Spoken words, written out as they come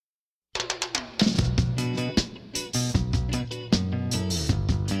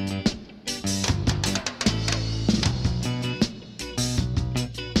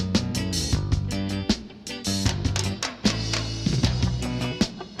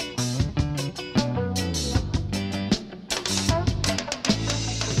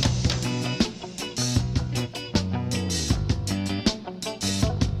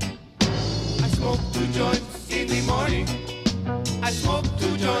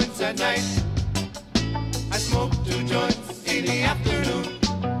at night. I smoke 2 joints in the afternoon.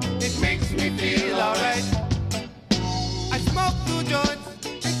 It makes me feel alright. I smoke 2 joints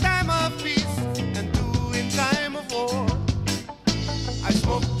in time of peace and 2 in time of war. I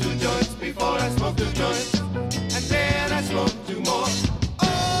smoke 2 joints before I smoke 2 joints, and then I smoke 2 more.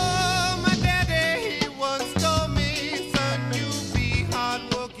 Oh, my daddy, he once told me, son, you be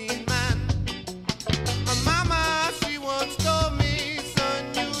hard-working man. My mama, she once told me, son,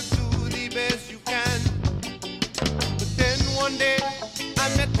 you do the best you can. But then one day, I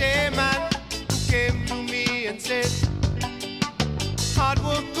met a man who came to me and said, hard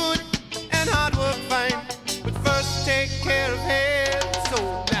work good and hard work fine, but first take care of health.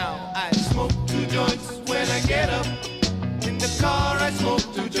 So now I smoke 2 joints when I get up. In the car I smoke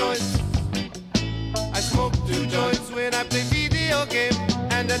 2 joints. I smoke 2 joints when I play video game.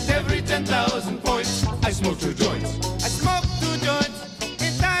 And at every 10,000 points I smoke 2 joints. I smoke 2 joints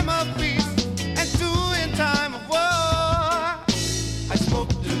in time of peace and 2 in time of war. I smoke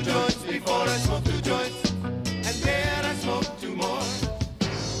 2 joints before I smoke 2 joints, and then I smoke 2 more.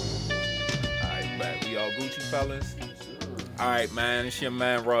 Alright, back. We all Gucci, fellas? Alright, man. It's your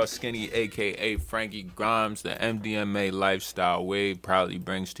man, Raw Skinny, a.k.a. Frankie Grimes. The MDMA Lifestyle Wave proudly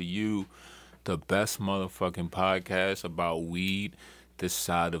brings to you the best motherfucking podcast about weed this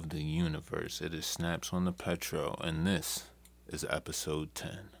side of the universe. It is Snaps on the Petro, and this is episode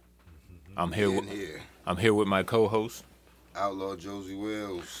 10. I'm here with my co-host, Outlaw Josie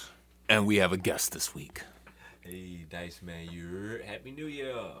Wells. and we have a guest this week. Hey, Dice Man, you're Happy New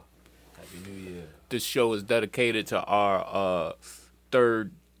Year. Happy New Year. This show is dedicated to our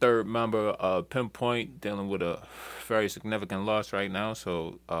third member, Pinpoint, dealing with a very significant loss right now.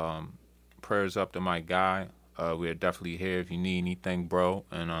 So prayers up to my guy. We're definitely here if you need anything, bro,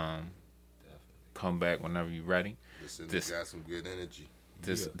 and come back whenever you're ready. This got some good energy.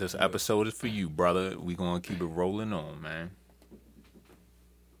 This episode is for you, brother. We gonna keep it rolling on, man.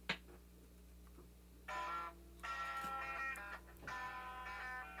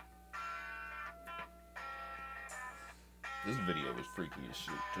 This video was freaky as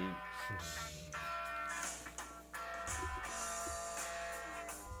shit, too.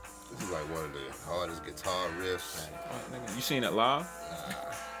 This is like one of the hardest guitar riffs. What, nigga? You seen it live?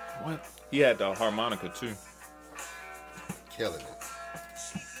 Nah, What? He had the harmonica, too. killing it.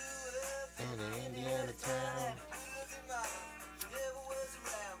 In the Indiana town.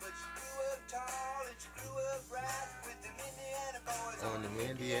 On the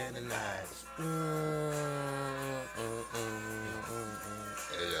Indiana nights. Hey,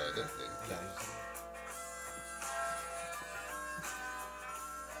 yo, that thing.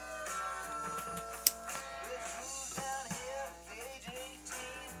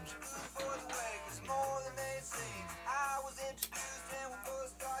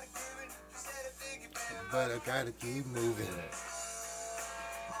 But I gotta keep moving.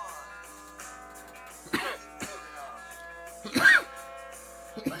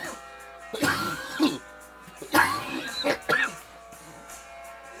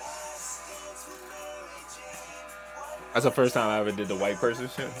 That's the first time I ever did the white person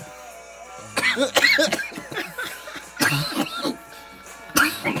shit.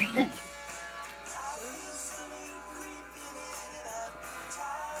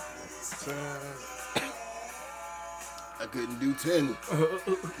 I couldn't do 10.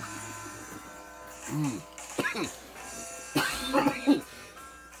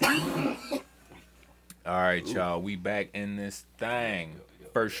 All right, y'all. We back in this thing.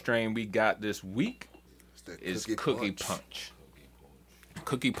 First strain we got this week is Cookie Punch.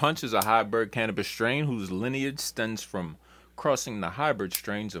 Cookie Punch is a hybrid cannabis strain whose lineage stems from crossing the hybrid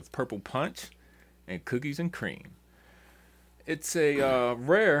strains of Purple Punch and Cookies and Cream. It's a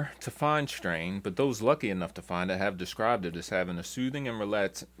rare to find strain, but those lucky enough to find it have described it as having a soothing and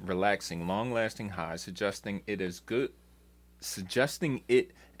relaxing, long-lasting high, suggesting it as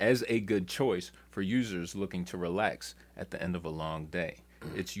a good choice for users looking to relax at the end of a long day.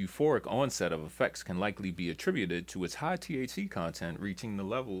 Its euphoric onset of effects can likely be attributed to its high THC content, reaching the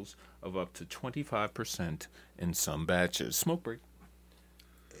levels of up to 25% in some batches. Smoke break.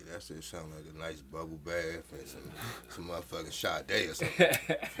 Hey, that shit sound like a nice bubble bath and some motherfucking shot day or something.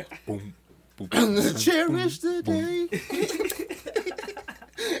 Boom, boom. Cherish the day.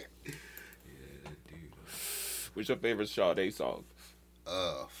 What's your favorite Sade song?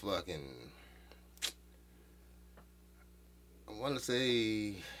 Fucking. I want to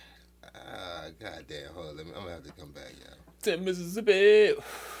say. Goddamn, hold on. I'm gonna have to come back, y'all. To Mississippi.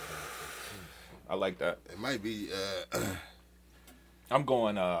 I like that. It might be. I'm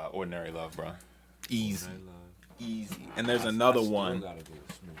going Ordinary Love, bro. Easy. And there's another one.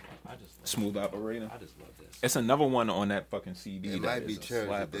 Smooth Operator. I just love this. It's another one on that fucking CD. It might be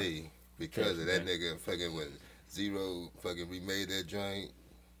changed today because of that Money. nigga fucking with Zero fucking remade that joint.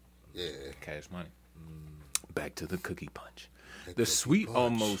 Yeah. Cash Money. Back to the Cookie Punch. The sweet,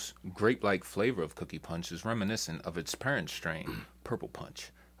 almost grape-like flavor of Cookie Punch is reminiscent of its parent strain, Purple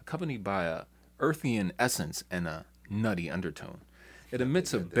Punch, accompanied by a earthy essence and a nutty undertone. It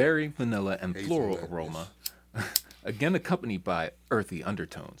emits a berry, vanilla, and floral aroma, again accompanied by earthy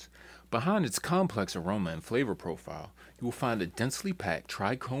undertones. Behind its complex aroma and flavor profile, you will find a densely packed,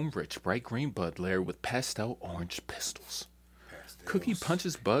 trichome-rich, bright green bud layered with pastel orange pistils. Cookie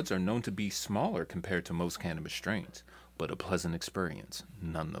Punch's buds are known to be smaller compared to most cannabis strains, but a pleasant experience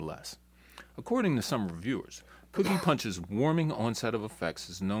nonetheless. According to some reviewers, Cookie Punch's warming onset of effects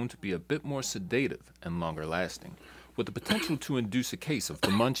is known to be a bit more sedative and longer lasting, with the potential to induce a case of the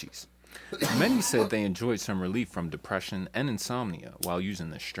munchies. Many said they enjoyed some relief from depression and insomnia while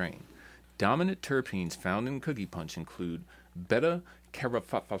using this strain. Dominant terpenes found in Cookie Punch include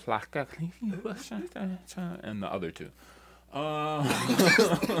beta-carotenoid and the other two.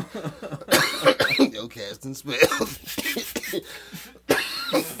 Yo, casting spells.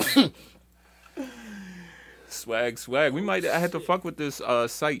 Swag. I had to fuck with this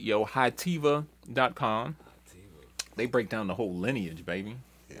site, yo, Hitiva.com. They break down the whole lineage, baby.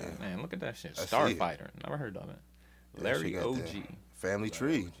 Yeah. Man, look at that shit. Starfighter. Never heard of it. Larry OG. Family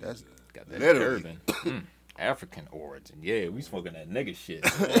tree. That's got that urban. African origin. Yeah, we smoking that nigga shit.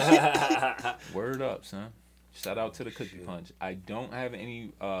 Word up, son. Shout out to the Cookie Punch. I don't have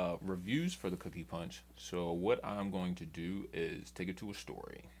any reviews for the Cookie Punch, so what I'm going to do is take it to a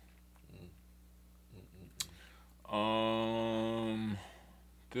story.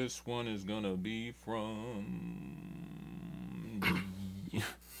 This one is gonna be from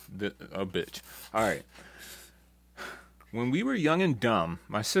a bitch. All right. When we were young and dumb,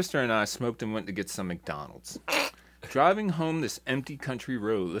 my sister and I smoked and went to get some McDonald's. Driving home this empty country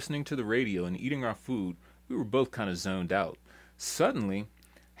road, listening to the radio and eating our food, we were both kind of zoned out. Suddenly,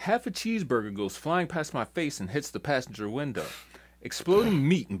 half a cheeseburger goes flying past my face and hits the passenger window, exploding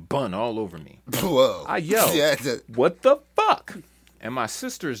meat and bun all over me. Whoa. I yelled, "What the fuck?" And my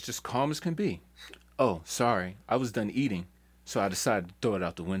sister is just calm as can be. "Oh, sorry, I was done eating, so I decided to throw it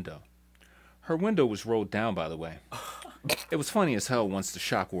out the window." Her window was rolled down, by the way. It was funny as hell once the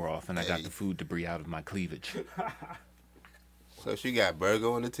shock wore off and I got the food debris out of my cleavage. So she got burger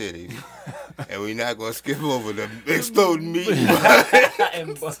on the titties, and we're not gonna skip over the exploding meat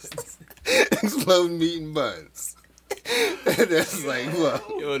and buns. Exploding meat and buns. That's like what?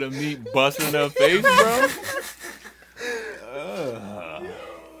 Yo, the meat busting in her face, bro.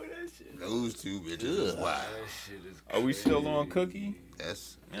 Those two bitches is wild. Are we still on Cookie?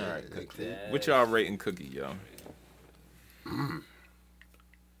 That's all right. Cookie. What y'all rating Cookie, yo?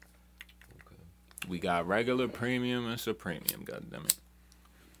 We got regular, premium, and supremium. God damn it.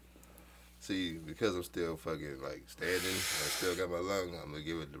 See, because I'm still fucking like standing, I still got my lung. I'm gonna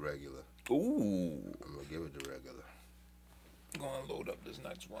give it the regular. Ooh. I'm gonna give it the regular. I'm gonna load up this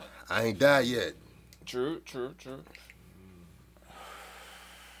next one. I ain't died yet. True.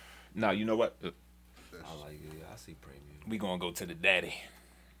 Now you know what? I like it. I see premium. We gonna go to the daddy.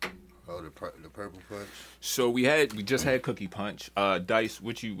 Oh, the Purple Punch. So we just had Cookie Punch. Dice,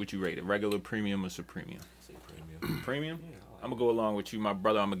 what you rated? Regular, premium, or supremium? Say premium. Premium? Yeah, I'm gonna go along with you, my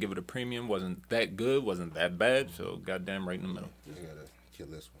brother. I'm gonna give it a premium. Wasn't that good? Wasn't that bad? So goddamn right in the middle. I gotta kill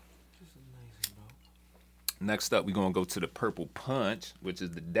this one. Just amazing, bro. Next up, we're gonna go to the Purple Punch, which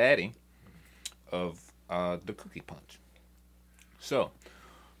is the daddy of the Cookie Punch. So,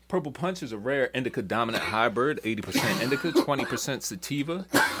 Purple Punch is a rare indica dominant hybrid, 80% indica, 20% sativa,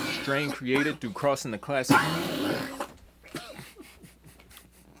 strain created through crossing the classic.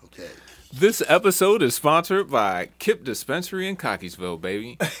 Okay. This episode is sponsored by Kip Dispensary in Cockeysville,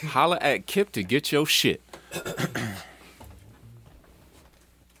 baby. Holla at Kip to get your shit.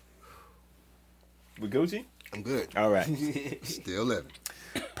 We Gucci? I'm good. All right. Still living.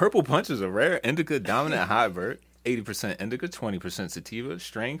 Purple Punch is a rare indica dominant hybrid, 80% indica, 20% sativa,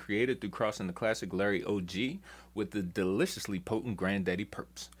 strain created through crossing the classic Larry OG with the deliciously potent Granddaddy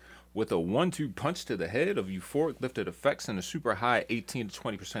Purps. With a 1-2 punch to the head of euphoric lifted effects and a super high 18 to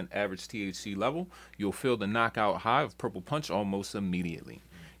 20% average THC level, you'll feel the knockout high of Purple Punch almost immediately.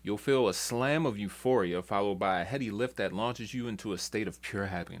 You'll feel a slam of euphoria followed by a heady lift that launches you into a state of pure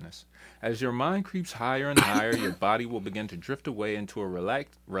happiness. As your mind creeps higher and higher, your body will begin to drift away into a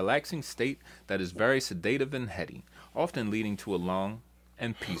relaxing state that is very sedative and heady, often leading to a long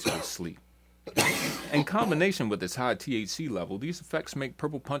and peaceful sleep. In combination with its high THC level, these effects make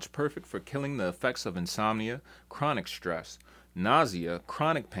Purple Punch perfect for killing the effects of insomnia, chronic stress, nausea,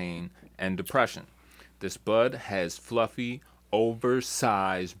 chronic pain, and depression. This bud has fluffy,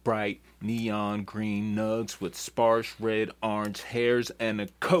 oversized, bright, neon green nugs with sparse red orange hairs and a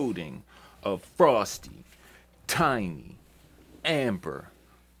coating of frosty, tiny, amber,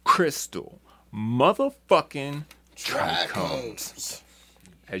 crystal, motherfucking trichomes.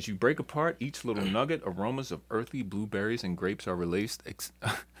 As you break apart each little nugget, aromas of earthy blueberries and grapes are released.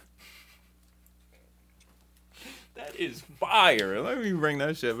 That is fire. Let me bring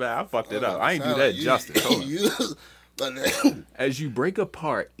that shit back. I fucked it up. I ain't do that justice. Hold on. As you break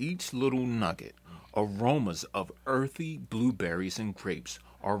apart each little nugget, aromas of earthy blueberries and grapes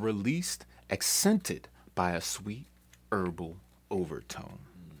are released, accented by a sweet herbal overtone.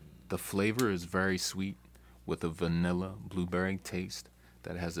 The flavor is very sweet with a vanilla blueberry taste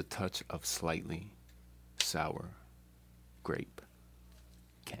that has a touch of slightly sour grape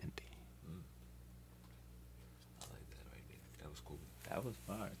candy. I like that right there. That was cool. That was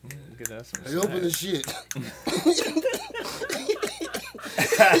fire. Look at that. Some Hey, open the shit.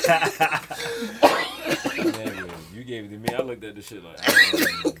 Man, you gave it to me. I looked at the shit like,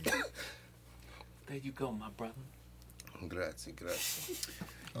 There you go, my brother. Grazie.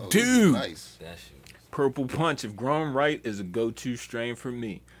 Oh, Dude. Nice. that shit was... Purple Punch, if grown right, is a go-to strain for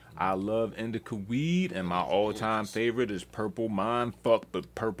me. I love indica weed, and my all-time favorite is Purple Mindfuck,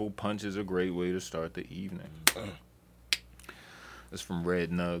 but Purple Punch is a great way to start the evening. It's from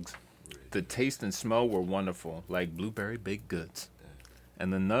Red Nugs. The taste and smell were wonderful, like blueberry baked goods.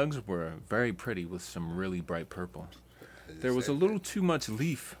 And the nugs were very pretty with some really bright purple. There was a little too much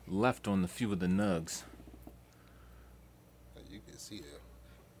leaf left on the few of the nugs. You can see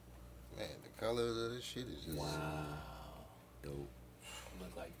that. Man, the colors of this shit is just... Wow. Dope.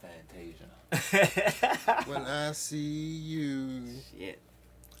 Look like Fantasia. When I see you... Shit.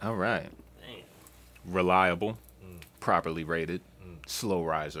 All right. Damn. Reliable, properly rated, slow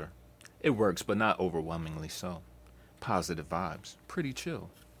riser. It works, but not overwhelmingly so. Positive vibes, pretty chill.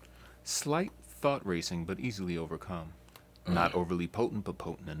 Slight thought racing, but easily overcome. Not overly potent, but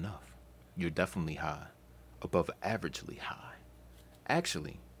potent enough. You're definitely high, above averagely high.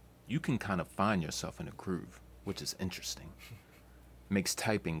 Actually, you can kind of find yourself in a groove, which is interesting. Makes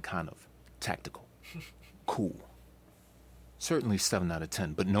typing kind of tactical, cool. Certainly 7 out of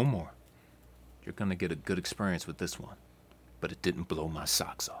 10, but no more. You're gonna get a good experience with this one, but it didn't blow my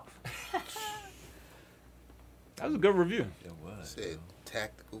socks off. That was a good review. It was. Said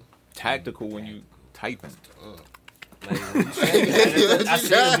tactical. Tactical when you typing. Like, when you said that, I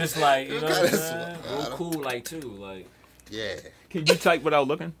see him just like, you know what I'm kinda saying? Real cool, like, too. Like, Yeah. Can you type without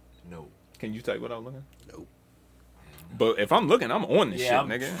looking? no. Can you type without looking? Nope. But if I'm looking, I'm on this Yeah,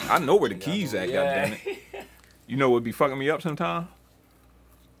 shit, nigga. I know where the keys at, Yeah. goddammit. You know what be fucking me up sometime?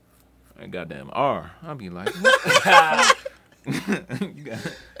 That goddamn R. I'll be like, what the fuck? You got-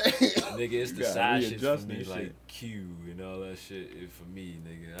 Nigga, it's the gotta side shit for readjust me, this like shit. Q and all that shit. Is for me,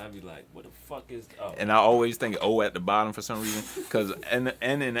 nigga. I be like, what the fuck is? Oh, and I always think O at the bottom for some reason, because N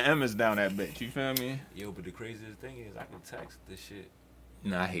and the M is down that bitch. You feel me? yo, but the craziest thing is I can text this shit.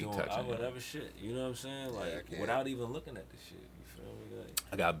 Nah, I hate doing touching. whatever shit. You know what I'm saying? I Like can't. without even looking at the shit. You feel me? Like,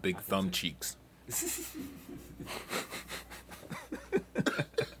 I got big I can thumb touch. cheeks.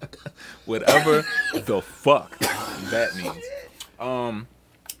 Whatever the fuck that means.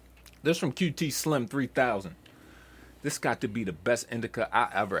 This from QT Slim 3000. This got to be the best indica I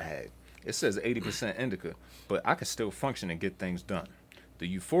ever had. It says 80% indica, but I can still function and get things done. The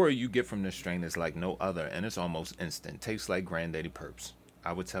euphoria you get from this strain is like no other, and it's almost instant. Tastes like Granddaddy Purps.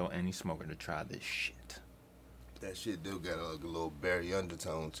 I would tell any smoker to try this shit. That shit do got a little berry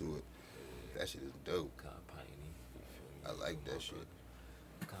undertone to it. That shit is dope. kind of piney. You feel me? I like that shit.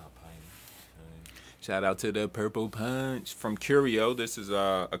 Kind of piney. Shout out to the Purple Punch from Curio. This is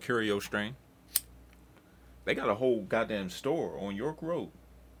a Curio strain. They got a whole goddamn store on York Road.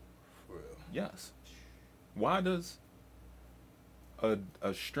 For real. Yes. Why does a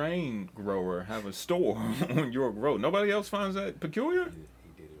strain grower have a store on York Road? Nobody else finds that peculiar? He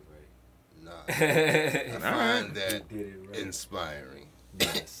did it right. Nah. I Alright. find that He did it right. inspiring.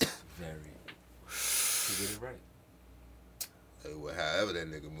 Yes, very. He did it right. Hey, well, however that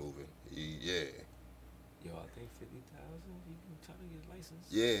nigga moving. Yeah. Yo, I think 50,000. You can try to get license.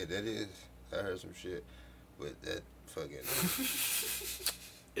 Yeah, that is. I heard some shit. But that fucking...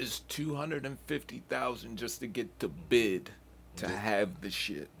 It's 250,000 just to get the bid to have the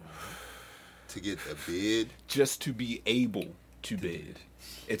shit. to get a bid. Just to be able to bid.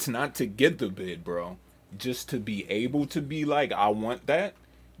 It's not to get the bid, bro. Just to be able to be like, I want that,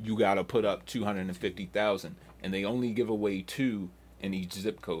 you gotta put up 250,000. And they only give away 2 in each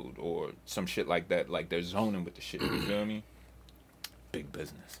zip code or some shit like that. Like they're zoning with the shit. You feel me? big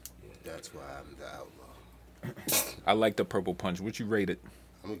business. That's why I'm the outlaw. I like the purple punch. What you rate it?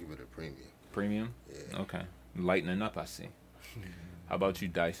 I'm gonna give it a premium. Premium? Yeah. Okay. Lightening up, I see. How about you,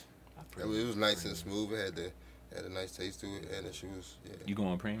 Dice? I mean, it was nice and smooth. It had a nice taste to it, and the shit was. Yeah. You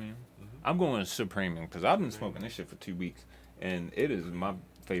going premium? I'm going supremium because I've been smoking this shit for 2 weeks, and it is my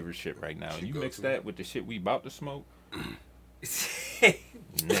favorite shit right now. You mix that with the shit we about to smoke. Nigga.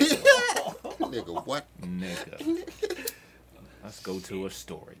 Nigga, what? Nigga. Let's go to a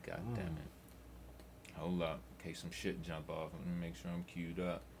story, goddammit. Hold up, in case some shit jump off. Let me make sure I'm queued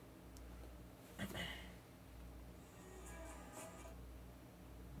up. I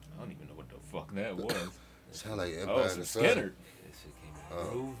don't even know what the fuck that was. Sound like Oh, Empire some and the Sun. Skinner. That shit came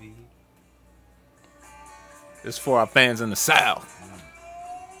out groovy. This for our fans in the South.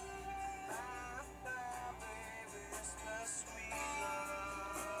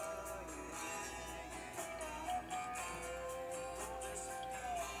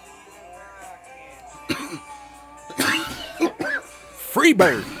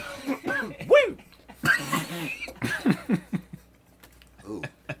 Freebird. Woo! Ooh.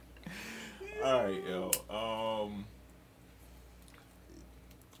 All right, yo.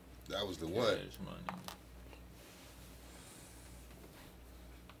 That was the one. Cash money.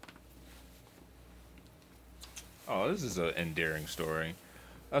 Oh, this is an endearing story.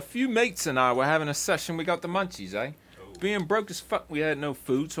 A few mates and I were having a session. We got the munchies, eh? Being broke as fuck, we had no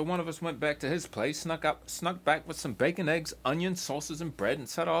food, so one of us went back to his place, snuck back with some bacon, eggs, onions, sauces, and bread, and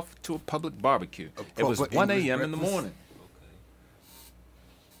set off to a public barbecue. It was 1 a.m. in the morning.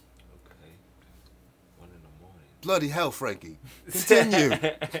 Okay. 1 in the morning. Bloody hell, Frankie. Continue.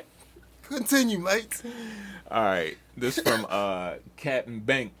 Continue, mate. All right, this from Captain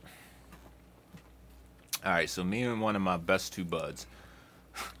Bank. All right, so me and one of my best two buds,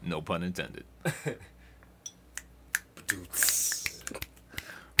 no pun intended,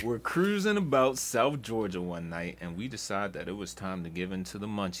 we're cruising about South Georgia one night, and we decided that it was time to give in to the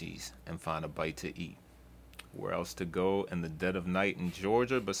munchies and find a bite to eat. Where else to go in the dead of night in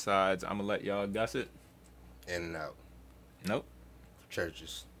Georgia besides, I'm going to let y'all guess it? In and out. Nope.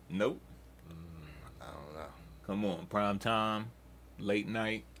 Churches. Nope. I don't know. Come on, prime time, late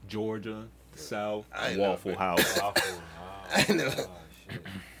night, Georgia, South, I ain't Waffle never House. Waffle. I know. Oh, shit.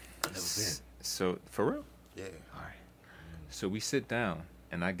 I've never been. So, for real? Yeah. All right. So we sit down,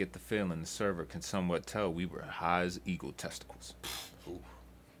 and I get the feeling the server can somewhat tell we were high as eagle testicles. Ooh.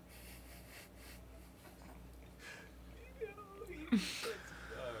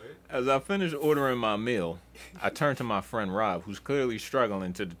 As I finish ordering my meal, I turn to my friend Rob, who's clearly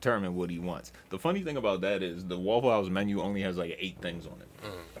struggling to determine what he wants. The funny thing about that is the Waffle House menu only has like 8 things on it.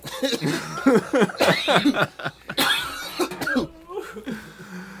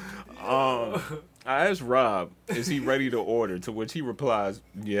 I asked Rob, is he ready to order? To which he replies,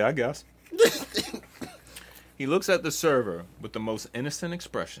 yeah, I guess. He looks at the server with the most innocent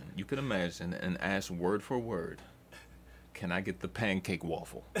expression you could imagine and asks word for word, can I get the pancake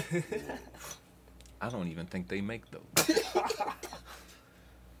waffle? I don't even think they make those.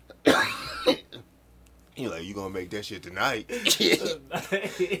 You're like, you gonna make that shit tonight?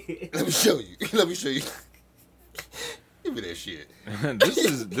 Let me show you. Let me show you. Give me that shit.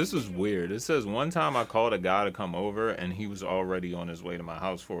 This is weird. It says one time I called a guy to come over and he was already on his way to my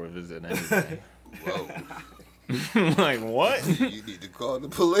house for a visit anyway. Whoa. Like what? You need to call the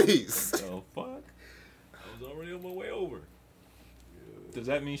police. The fuck? I was already on my way over. Does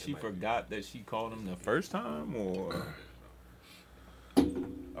that mean she forgot that she called him the first time, or?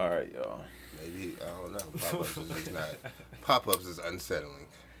 All right, y'all. Maybe, I don't know. Pop-ups is just not. Pop-ups is unsettling.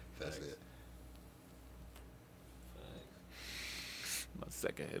 That's it. My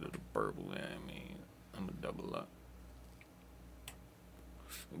second hit of the purple. I mean, I'm gonna double up.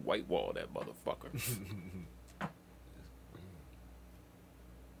 White wall that motherfucker.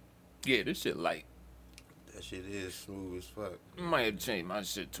 Yeah, this shit light. That shit is smooth as fuck. Might have changed my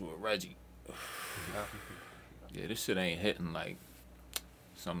shit to a Reggie. Yeah, this shit ain't hitting like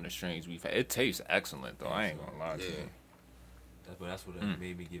some of the strains we've had. It tastes excellent though. I ain't gonna lie to you. That's what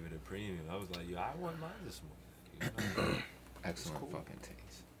made me give it a premium. I was like, yo, I want mine to smoke. You know? Excellent cool. fucking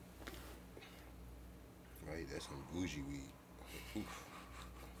taste. Right, that's some bougie weed. Oof.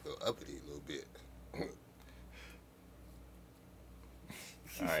 A little uppity a little bit.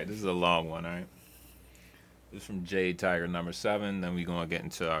 All right, this is a long one. All right. This is from Jade Tiger number 7. Then we gonna get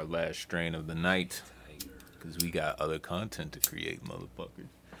into our last strain of the night because we got other content to create, motherfuckers.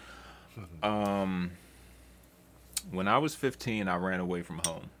 When I was 15, I ran away from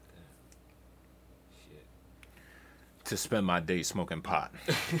home Shit. to spend my day smoking pot.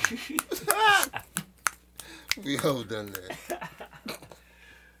 We all done that.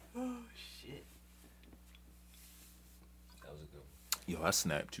 Yo, I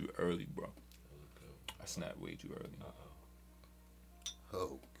snapped too early, bro. I snapped way too early.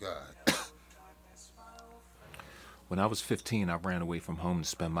 Oh, God. When I was 15, I ran away from home to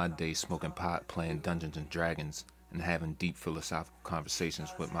spend my days smoking pot, playing Dungeons and Dragons, and having deep philosophical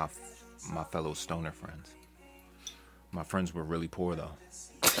conversations with my fellow stoner friends. My friends were really poor, though.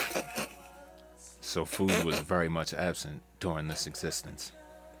 So food was very much absent during this existence.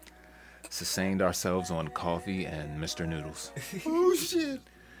 Sustained ourselves on coffee and Mr. Noodles. Oh, shit.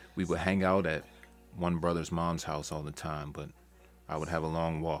 We would hang out at one brother's mom's house all the time, but I would have a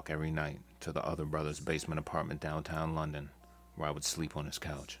long walk every night to the other brother's basement apartment downtown London, where I would sleep on his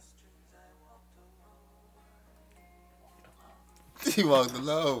couch. He walked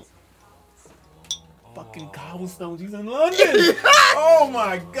alone. Fucking cobblestones, he's in London! Oh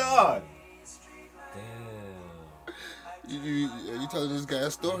my God! Damn. You telling this guy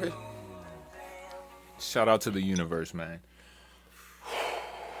a story? Shout out to the universe, man.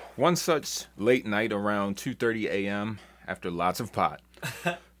 One such late night around 2:30 a.m. after lots of pot,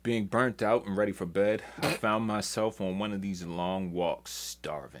 being burnt out and ready for bed, I found myself on one of these long walks,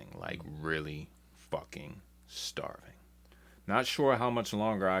 starving, like really fucking starving. Not sure how much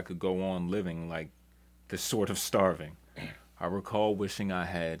longer I could go on living like this sort of starving. I recall wishing I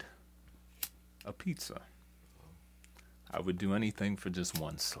had a pizza. I would do anything for just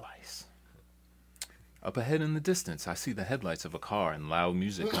one slice. Up ahead in the distance, I see the headlights of a car and loud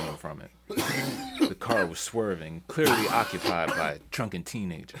music coming from it. The car was swerving, clearly occupied by drunken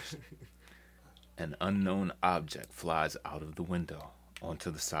teenagers. An unknown object flies out of the window onto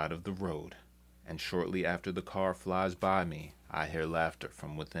the side of the road, and shortly after the car flies by me, I hear laughter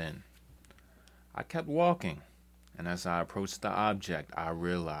from within. I kept walking, and as I approached the object, I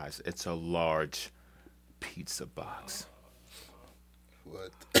realized it's a large pizza box.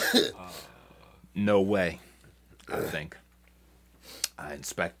 What? No way, I think. I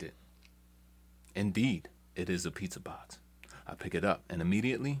inspect it. Indeed, it is a pizza box. I pick it up and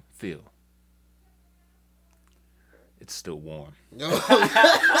immediately feel it's still warm. No.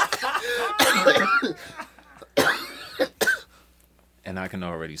 And I can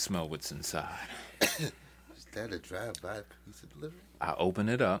already smell what's inside. Is that a drive-by pizza delivery? I open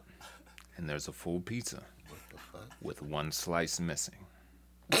it up, and there's a full pizza What the fuck? with one slice missing.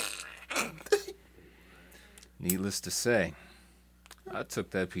 Needless to say, I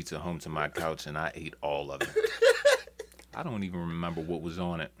took that pizza home to my couch and I ate all of it. I don't even remember what was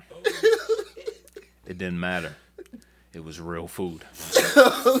on it. It didn't matter. It was real food.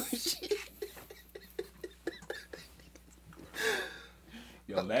 Oh, shit.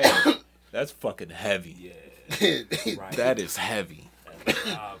 Yo, that's fucking heavy. Yeah. Right. That is heavy. That's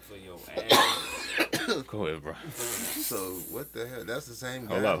a job for your ass. Go ahead, bro. So, what the hell? That's the same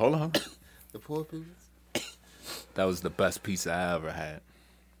guy? Hold on. The poor people? That was the best pizza I ever had.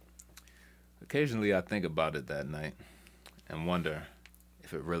 Occasionally I think about it that night and wonder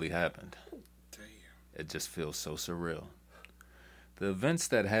if it really happened. Damn. It just feels so surreal. The events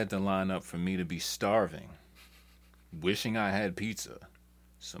that had to line up for me to be starving, wishing I had pizza,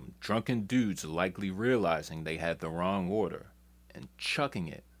 some drunken dudes likely realizing they had the wrong order and chucking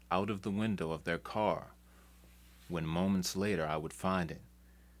it out of the window of their car, when moments later I would find it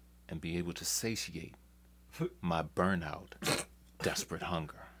and be able to satiate my burnout, desperate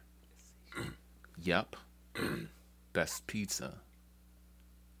hunger. Yep. Best pizza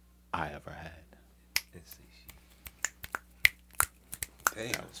I ever had.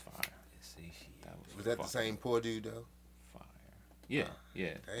 Damn. That was fire. Was that the fucking same poor dude, though? fire. Yeah.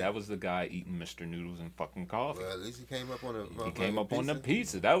 Damn. That was the guy eating Mr. Noodles and fucking coffee. Well, at least he came up on a He came up on the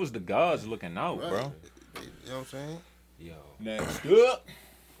pizza. That was the gods looking out, Right. bro. You know what I'm saying? Yo. Next up.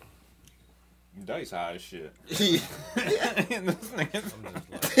 Dice high as shit. This nigga's- I'm just like,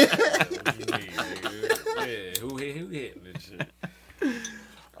 what you mean, nigga? Yeah, who hit this shit?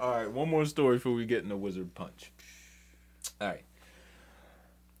 All right, one more story before we get into Wizard Punch. All right.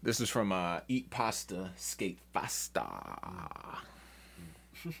 This is from Eat Pasta, Skate Faster.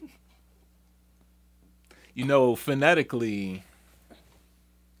 You know, phonetically,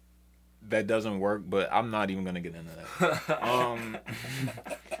 that doesn't work, but I'm not even going to get into that.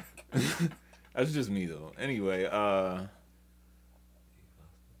 That's just me, though. Anyway,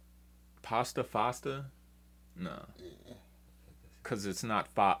 Pasta Fasta? No. Because it's not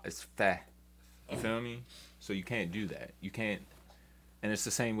fa, it's fa. You feel me? So you can't do that. You can't. And it's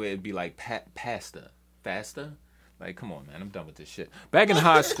the same way it'd be like pasta. Fasta? Like, come on, man. I'm done with this shit. Back in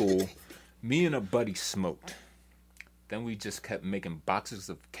high school, me and a buddy smoked. Then we just kept making boxes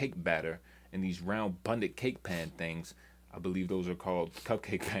of cake batter in these round bunded cake pan things. I believe those are called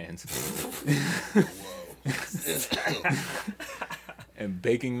cupcake pans. and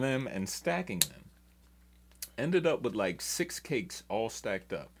baking them and stacking them. Ended up with like 6 cakes all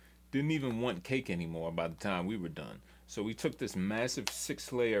stacked up. Didn't even want cake anymore by the time we were done. So we took this massive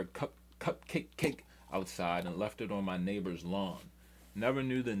 6-layer cupcake cake outside and left it on my neighbor's lawn. Never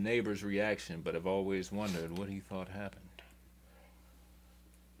knew the neighbor's reaction, but have always wondered what he thought happened.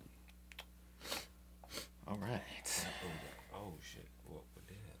 All right. Oh shit! What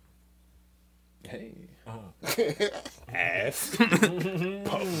did happen? Hey. Ass.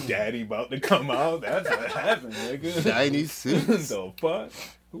 Puff Daddy about to come out. That's what happened, nigga. Shiny suits. The fuck?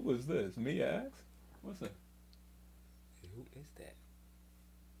 Who was this? Me, Axe? What's that? Who is that?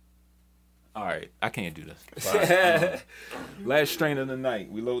 All right, I can't do this. Last strain of the night.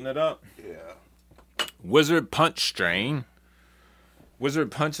 We loading it up? Yeah. Wizard Punch strain.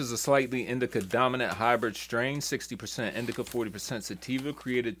 Wizard Punch is a slightly indica-dominant hybrid strain, 60% indica, 40% sativa,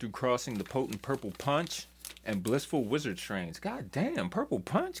 created through crossing the potent Purple Punch and Blissful Wizard strains. God damn, Purple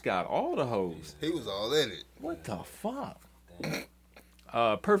Punch got all the hoes. He was all in it. What the fuck?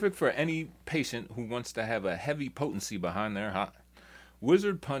 Perfect for any patient who wants to have a heavy potency behind their high.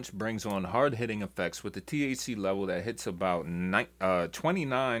 Wizard Punch brings on hard-hitting effects with a THC level that hits about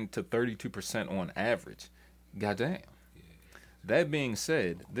 29 to 32% on average. Goddamn. That being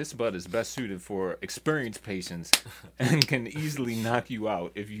said, this bud is best suited for experienced patients and can easily knock you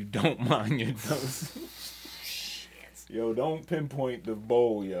out if you don't mind your dose. Yo, don't pinpoint the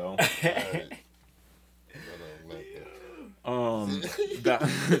bowl, yo.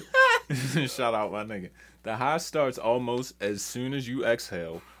 Shout out my nigga. The high starts almost as soon as you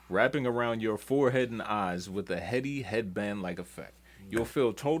exhale, wrapping around your forehead and eyes with a heady headband-like effect. You'll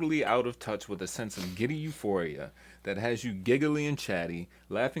feel totally out of touch with a sense of giddy euphoria that has you giggly and chatty,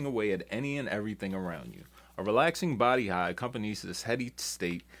 laughing away at any and everything around you. A relaxing body high accompanies this heady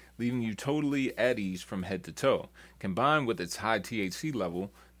state, leaving you totally at ease from head to toe. Combined with its high THC level,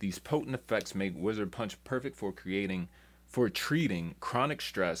 these potent effects make Wizard Punch perfect for treating chronic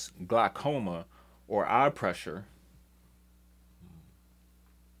stress, glaucoma, or eye pressure.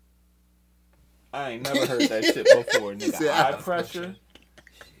 I ain't never heard that shit before, nigga. said Eye pressure?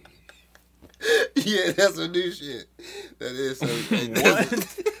 Yeah, that's some new shit. That is some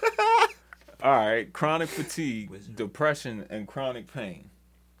What? All right, chronic fatigue, depression, and chronic pain.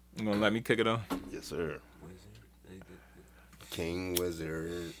 You gonna let me kick it on? Yes, sir. King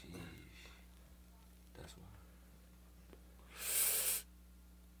Wizard. That's why.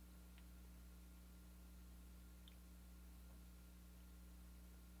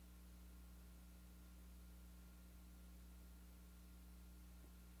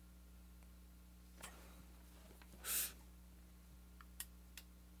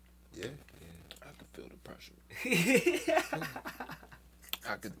 Yeah. I could feel the pressure.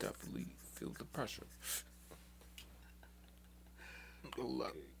 I could definitely feel the pressure. Hold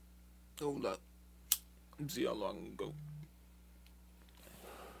up. Hold up. Let's see how long it can go.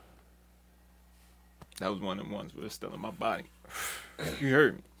 That was one of the ones, but it's still in my body. You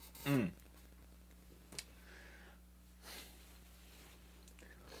heard me.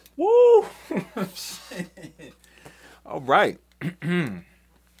 Woo! Shit. All right.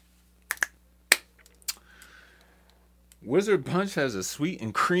 Wizard Punch has a sweet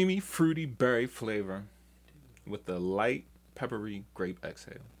and creamy, fruity berry flavor with a light, peppery grape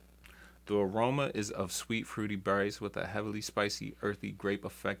exhale. The aroma is of sweet, fruity berries with a heavily spicy, earthy grape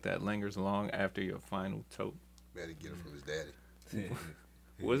effect that lingers long after your final toke. Better get it from his daddy.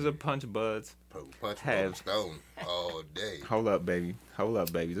 Wizard Punch buds Purple Punch have... Stone all day. Hold up, baby. Hold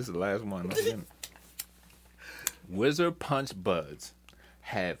up, baby. This is the last one. Let's get it. Wizard Punch buds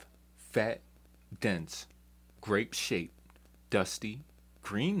have fat, dense, grape-shaped, dusty,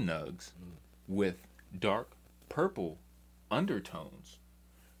 green nugs with dark purple undertones,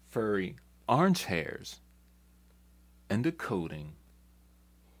 furry orange hairs, and a coating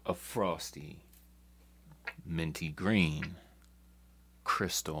of frosty, minty green,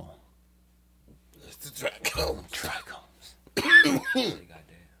 crystal It's the trichomes. trichomes.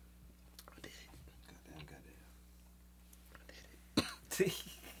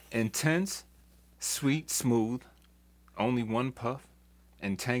 Intense, sweet, smooth, only one puff,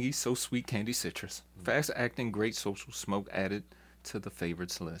 and tangy, so sweet candy citrus. Fast acting, great social smoke added to the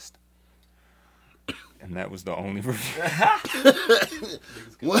favorites list. And that was the only review.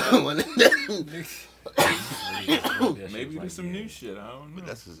 Maybe there's some new shit. I don't know.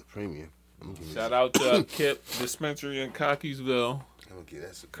 That's just a premium. Shout out to Kip Dispensary in Cockeysville.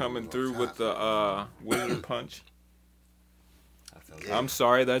 That's Coming through with the Wizard Punch. I'm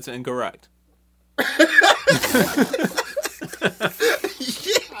sorry, that's incorrect. I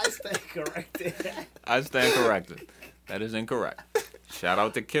stand corrected. I stand corrected. That is incorrect. Shout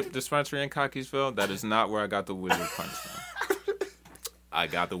out to Kip Dispensary in Cockeysville. That is not where I got the Wizard Punch from. I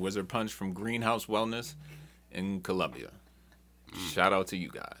got the Wizard Punch from Greenhouse Wellness in Columbia. Shout out to you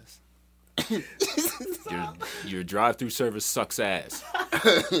guys. Your drive-through service sucks ass.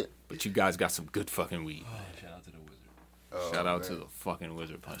 But you guys got some good fucking weed. Shout out to the Wizard. Shout out to the fucking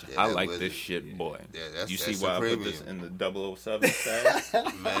Wizard Punch. I like this shit, boy. Yeah, you see why I put this in the 007 stash?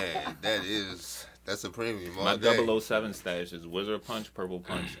 Man, that's a premium. My 007 stash is Wizard Punch, Purple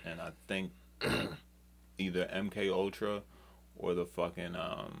Punch, and I think either MK Ultra or the fucking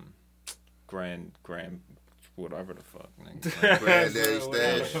Grand whatever the fuck, nigga. Granddaddy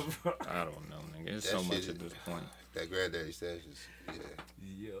stash. I don't know, nigga. It's so much at this point. That Granddaddy stash is,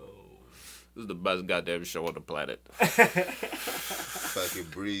 Yo. This is the best goddamn show on the planet. Fucking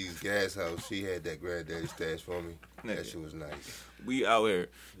Breeze Gas House. She had that Granddaddy stash for me. Nigga. That shit was nice. We out here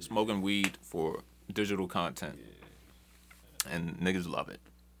smoking weed for digital content. And niggas love it.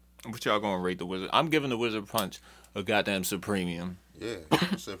 What y'all gonna rate the Wizard? I'm giving the Wizard Punch a goddamn Supremium. Yeah,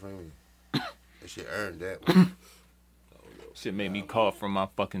 Supremium. That shit earned that one. Shit made me cough from my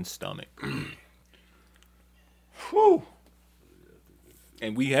fucking stomach. Whew.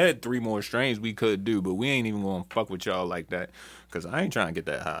 And we had 3 more strains we could do, but we ain't even gonna fuck with y'all like that, cause I ain't trying to get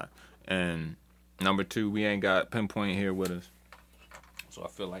that high. And number 2, we ain't got Pinpoint here with us, so I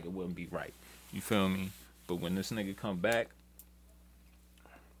feel like it wouldn't be right. You feel me? But when this nigga come back,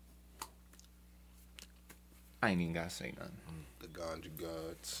 I ain't even gotta say nothing. The Ganja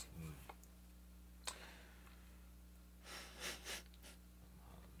Gods.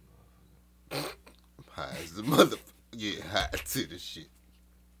 High as the motherfucker. Yeah, high to the shit.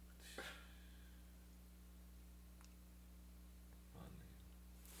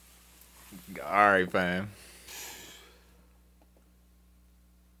 Alright, fam.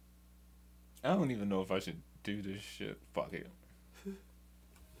 I don't even know if I should do this shit. Fuck it.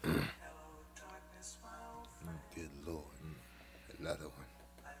 Good Lord. Another one.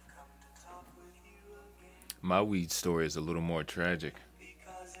 My weed story is a little more tragic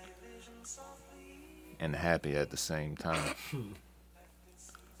and happy at the same time.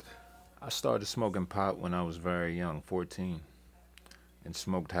 I started smoking pot when I was very young, 14, and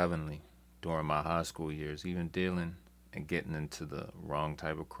smoked heavily during my high school years, even dealing and getting into the wrong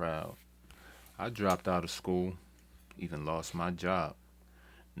type of crowd. I dropped out of school, even lost my job.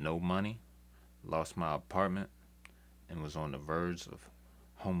 No money, lost my apartment, and was on the verge of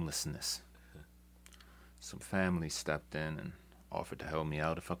homelessness. Some family stepped in and offered to help me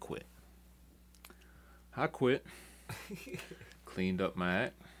out if I quit. I quit, cleaned up my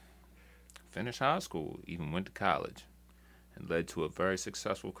act, finished high school, even went to college, and led to a very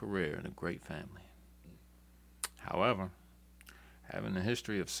successful career and a great family. However, having a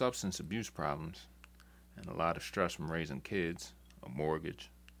history of substance abuse problems and a lot of stress from raising kids, a mortgage,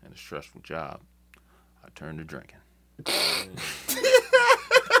 and a stressful job, I turned to drinking.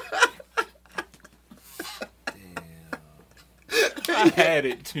 I had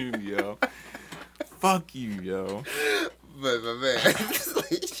it too, yo. Fuck you, yo. But my man,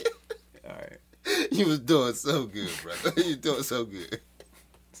 Alright. you was doing so good, brother. You doing so good.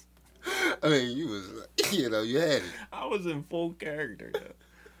 I mean, you was, you had it. I was in full character, yo.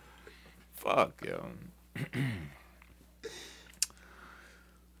 Fuck, yo.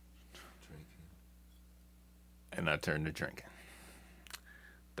 And I turned to drinking.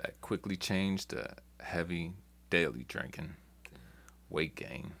 That quickly changed to heavy daily drinking, weight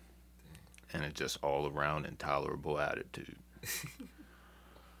gain, and a just all-around intolerable attitude.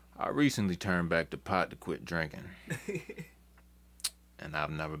 I recently turned back to pot to quit drinking, and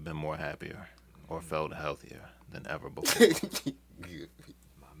I've never been more happier or felt healthier than ever before.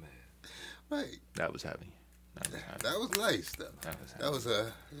 My man. Right. That was heavy. That was nice, though. That was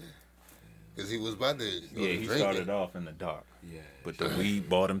heavy. Because he was about to go Yeah, to he drinking. started off in the dark. Yeah. But the weed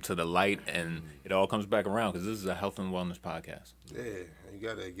brought him to the light, and it all comes back around because this is a health and wellness podcast. Yeah, you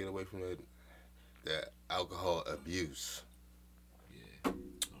got to get away from that alcohol abuse. Yeah. Don't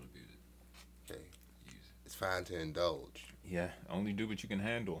abuse it. Okay. Use it. It's fine to indulge. Yeah, only do what you can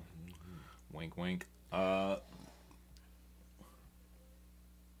handle. Wink, wink. All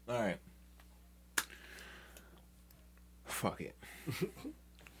right. Fuck it.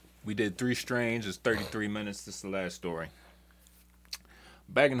 We did 3 strains. It's 33 minutes. This is the last story.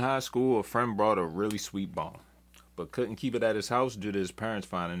 Back in high school, a friend brought a really sweet bong, but couldn't keep it at his house due to his parents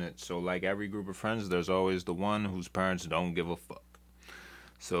finding it. So like every group of friends, there's always the one whose parents don't give a fuck.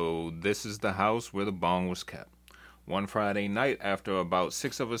 So this is the house where the bong was kept. One Friday night, after about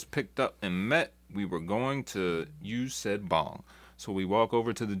 6 of us picked up and met, we were going to use said bong. So we walk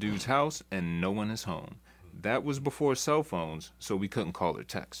over to the dude's house and no one is home. That was before cell phones, so we couldn't call or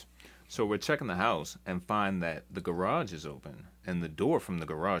text. So we're checking the house and find that the garage is open and the door from the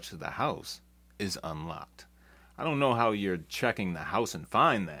garage to the house is unlocked. I don't know how you're checking the house and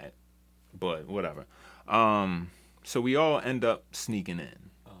find that, but whatever. So we all end up sneaking in.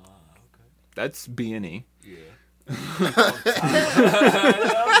 Okay. That's B&E. Yeah.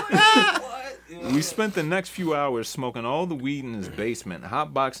 We spent the next few hours smoking all the weed in his basement,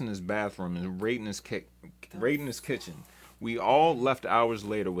 hotboxing his bathroom, and raiding his kitchen. We all left hours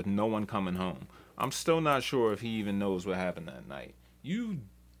later with no one coming home. I'm still not sure if he even knows what happened that night. You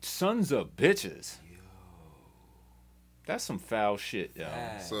sons of bitches. That's some foul shit, yo.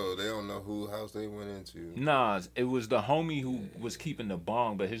 So they don't know who house they went into? Nah, it was the homie who was keeping the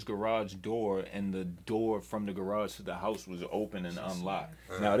bong, but his garage door and the door from the garage to the house was open and unlocked.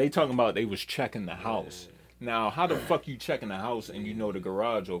 Now, they talking about they was checking the house. Now, how the fuck you checking the house and you know the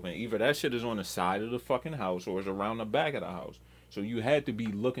garage open? Either that shit is on the side of the fucking house or it's around the back of the house. So you had to be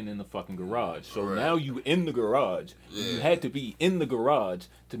looking in the fucking garage. So now you in the garage. You had to be in the garage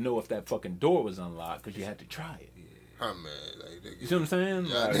to know if that fucking door was unlocked because you had to try it. Oh, man. Like, You see what I'm saying?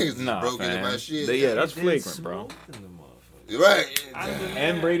 Y'all niggas Nah, broke into fam. my shit. Yeah, that's flagrant, bro. Right.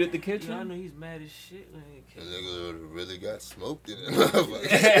 And braided the I kitchen. know he's mad as shit when he The came. nigga really got smoked in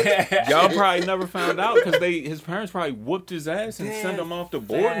it. Y'all probably never found out because his parents probably whooped his ass and sent him off to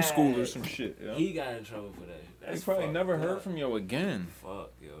boarding school or some shit. Yo. He got in trouble for that. They That's probably fucked never up. heard from yo again.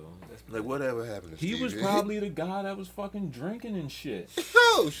 Fuck, yo. That's Like, whatever happened to He Steve? was probably the guy that was fucking drinking and shit.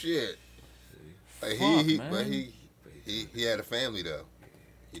 Oh, shit. Like, Fuck, but man. he had a family, though.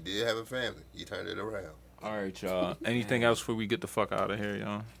 He did have a family. He turned it around. All right, y'all. Anything else before we get the fuck out of here,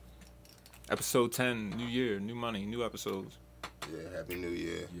 y'all? Episode 10, new year, new money, new episodes. Yeah, Happy New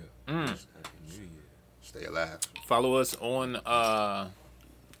Year. Happy New Year. Stay alive. Follow us on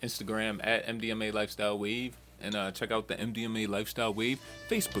Instagram at MDMA Lifestyle Wave. And check out the MDMA Lifestyle Wave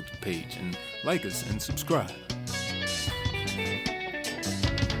Facebook page. And like us and subscribe.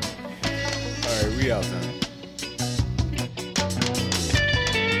 All right, we out, man.